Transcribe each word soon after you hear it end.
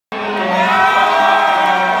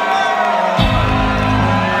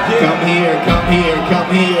Come here, come here, come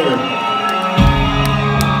here.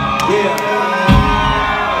 Yeah.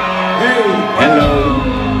 Hey. Hello.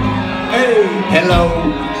 Hey. Hello.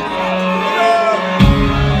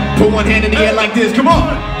 Put one hand in the air like this, come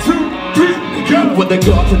on. 1, 2, 3. With the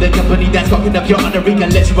girl to the company that's clogging up your artery, can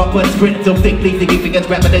let you up a sprint so thickly to keep us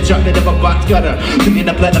grabbing the chocolate of a box cutter. Feeding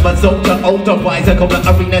the blood of a soldier, older, wiser, cold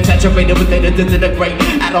arena saturated with data disintegrate.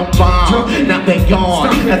 Atom bomb, now they gone.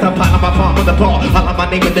 As I'm piling my palm on the ball, all of my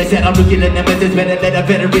neighbors they said I'm looking at nemesis, better than a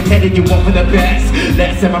veteran headed you on for the best.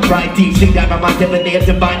 Last time I fried deep, sing down my mind, debonair,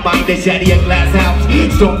 divine mind, they shatter your glass house.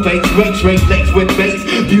 Stone face, great straight legs with bass,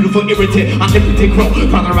 beautiful irritant, omnipotent crow,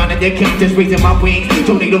 crawling around in their counters, raising my wings.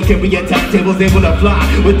 Tornadoes carry your timetables, able to fly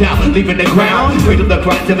without leaving the ground. Cradle the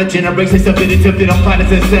cries of a generation, submitted to fit on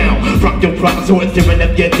planets and sound. Rock your problems, so it's tearing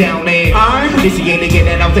up your down and I'm initiating it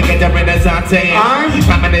and I'm taking the renaissance and I'm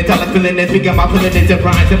climbing the dollar feeling this, speaking my feeling is a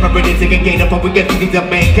rise. And my British taking gain up, but we get to these of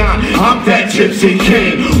mankind. I'm that gypsy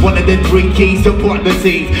king, one of the 3 keys to part the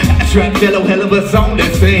seas. Abstract fellow, hell of a song to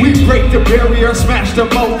sing. We break the barrier, smash the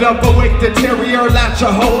mold up, awake the terrier, latch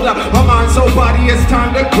a hold up. My mind, so body, it's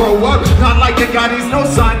time to grow up. Not like the Gotti's, no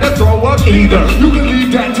sign to throw up either. You can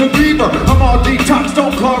leave that to Beaver. I'm all detox,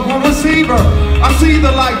 don't clog my receiver. I see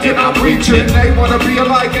the light and I'm reaching. They wanna be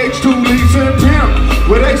like H2 Leaves and Pimp.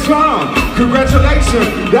 Where they from?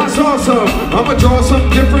 Congratulations, that's awesome. I'ma draw something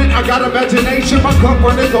different. I got imagination. My cup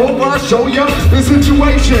runneth over. I'll show ya the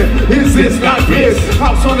situation. Is this not this?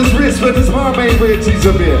 House on his wrist with his mermaid rich. He's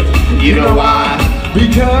a bit. You know why?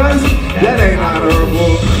 Because that ain't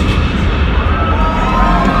honorable.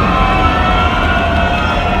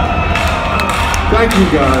 Thank you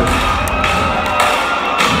guys.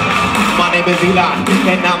 My name is Eligh,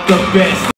 and I'm the best.